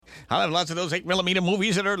I'll have lots of those 8mm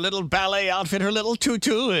movies in her little ballet outfit, her little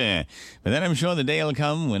tutu. But then I'm sure the day will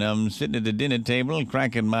come when I'm sitting at the dinner table,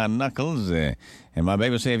 cracking my knuckles, and my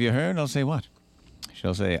baby will say, have you heard? I'll say, what?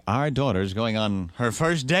 She'll say, our daughter's going on her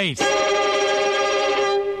first date.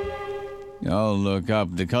 I'll look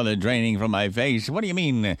up, the color draining from my face. What do you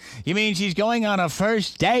mean? You mean she's going on a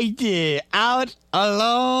first date out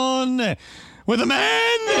alone with a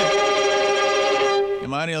man? And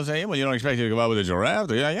Marty will say, well, you don't expect her to go out with a giraffe?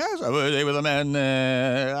 Yeah, yes, I would with a man.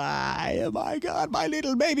 Oh, my God, my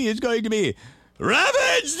little baby is going to be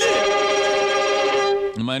ravaged!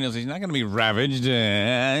 And Marty will say, she's not going to be ravaged.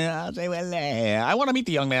 I'll say, well, I want to meet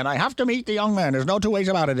the young man. I have to meet the young man. There's no two ways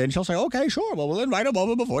about it. And she'll say, okay, sure. Well, we'll invite him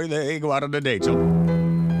over before they go out on a date. So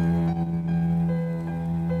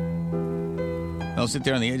I'll sit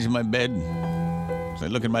there on the edge of my bed. So I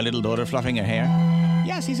look at my little daughter fluffing her hair.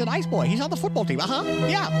 Yes, he's a nice boy. He's on the football team.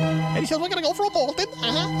 Yeah. And he says, we're going to go for a ball then.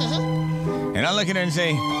 And I'll look at her and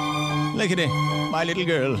say, look at her, my little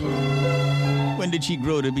girl. When did she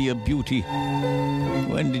grow to be a beauty?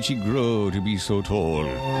 When did she grow to be so tall?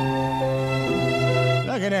 Look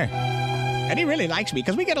at her. And he really likes me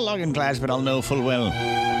because we get along in class, but I'll know full well.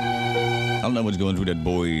 I'll know what's going through that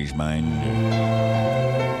boy's mind.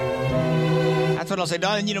 That's what I'll say,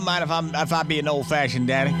 darling. You don't mind if I be an old-fashioned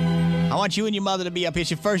daddy. I want you and your mother to be up here.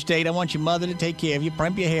 It's your first date. I want your mother to take care of you,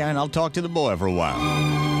 primp your hair, and I'll talk to the boy for a while.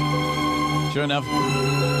 Sure enough,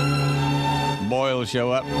 the boy will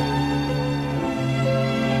show up.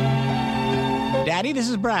 Daddy, this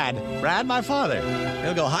is Brad. Brad, my father.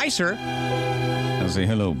 He'll go, hi, sir. I'll say,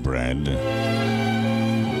 hello, Brad.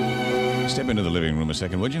 Step into the living room a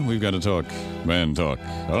second, would you? We've got to talk. Man talk.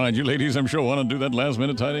 All right, you ladies, I'm sure want to do that last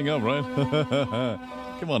minute tidying up, right?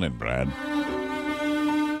 Come on in, Brad.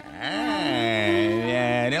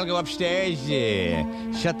 They'll go upstairs,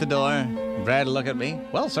 shut the door. Brad will look at me.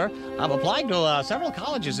 Well, sir, I'm applying to several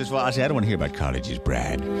colleges as well. I say, I don't want to hear about colleges,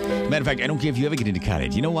 Brad. Matter of fact, I don't care if you ever get into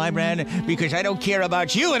college. You know why, Brad? Because I don't care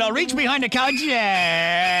about you, and I'll reach behind the couch.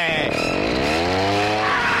 That's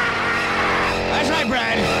right,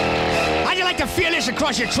 Brad. How'd you like to feel this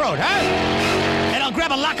across your throat, huh? And I'll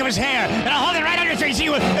grab a lock of his hair, and I'll hold it right under your face. See,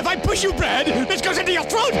 if I push you, Brad, this goes into your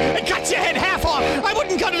throat and cuts your head half off. I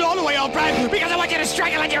wouldn't cut it all the way off, Brad, because I want you to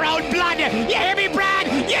strike it like your own blood. You hear me, Brad?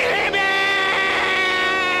 You hear me?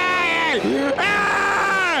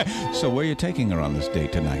 Ah! So where are you taking her on this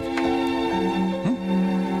date tonight?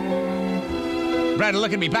 Brad,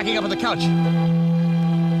 look at me, backing up on the couch.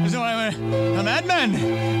 So I'm a madman.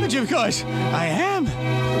 But of course, I am.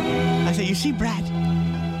 I say, you see, Brad,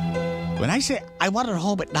 when I say I want her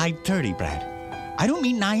home at 9:30, Brad, I don't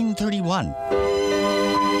mean 9:31.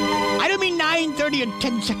 I don't mean 9:30 and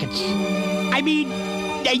 10 seconds. I mean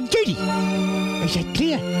 9:30. Is that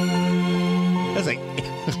clear? I was like,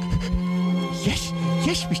 yes,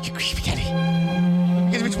 Mr. Greasman.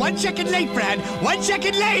 Because if it's 1 second late, Brad, 1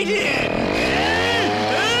 second late.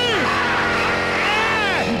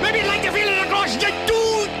 Maybe you'd like to feel it across the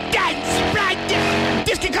two dance, Brad.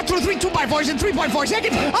 This can cut through 3 2x4s in 3.4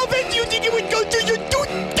 seconds. How fast do you think it would go to your two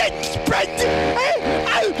dance, Brad?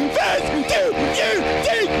 How fast do you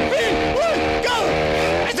think it would go?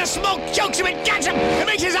 As the smoke chokes him and gets him, it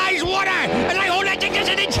makes his eyes water. And I hold that thing just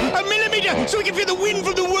an inch, a millimeter, so we can feel the wind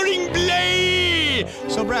from the whirring blade.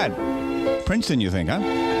 So, Brad, Princeton, you think, huh?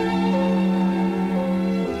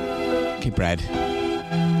 Okay, Brad,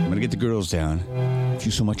 I'm going to get the girls down. If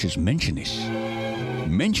you so much as mention this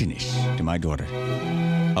to my daughter,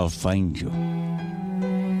 I'll find you.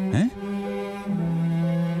 Huh?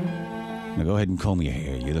 Now go ahead and comb your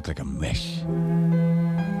hair. You look like a mess.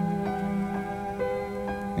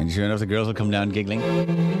 And sure enough, the girls will come down giggling.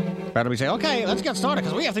 Brad will say, okay, let's get started,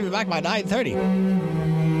 because we have to be back by 9:30.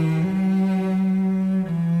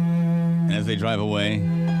 And as they drive away,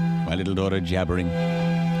 my little daughter jabbering,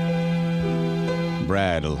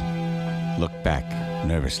 Brad will look back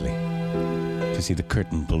nervously to see the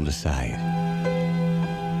curtain pulled aside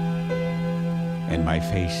and my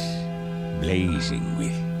face blazing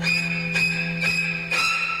with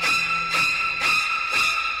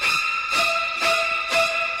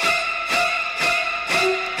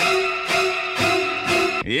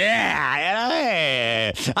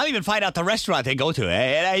I'll even find out the restaurant they go to.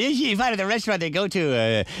 You find out the restaurant they go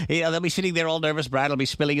to. They'll be sitting there all nervous. Brad will be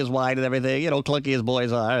spilling his wine and everything. Clunky as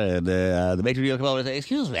boys are. And the matron will come over and say,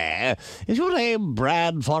 excuse me, is your name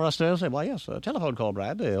Brad Forrester? I'll say, why, yes, a telephone call,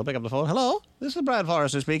 Brad. He'll pick up the phone. Hello, this is Brad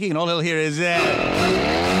Forrester speaking. And all he'll hear is,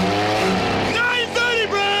 9:30,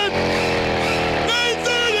 Brad!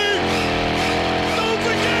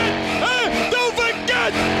 9:30! Don't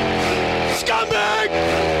forget! Scumbag!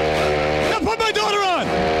 Now put my daughter on!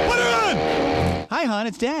 Put her Hi, hon.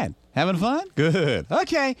 It's Dad. Having fun? Good.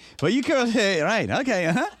 Okay. Well, you girls, right. Okay.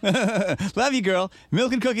 Uh-huh. Love you, girl.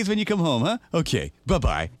 Milk and cookies when you come home, huh? Okay.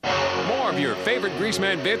 Bye-bye. More of your favorite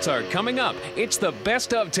Greaseman bits are coming up. It's the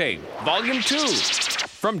Best of Tape, Volume 2,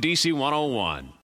 from DC 101.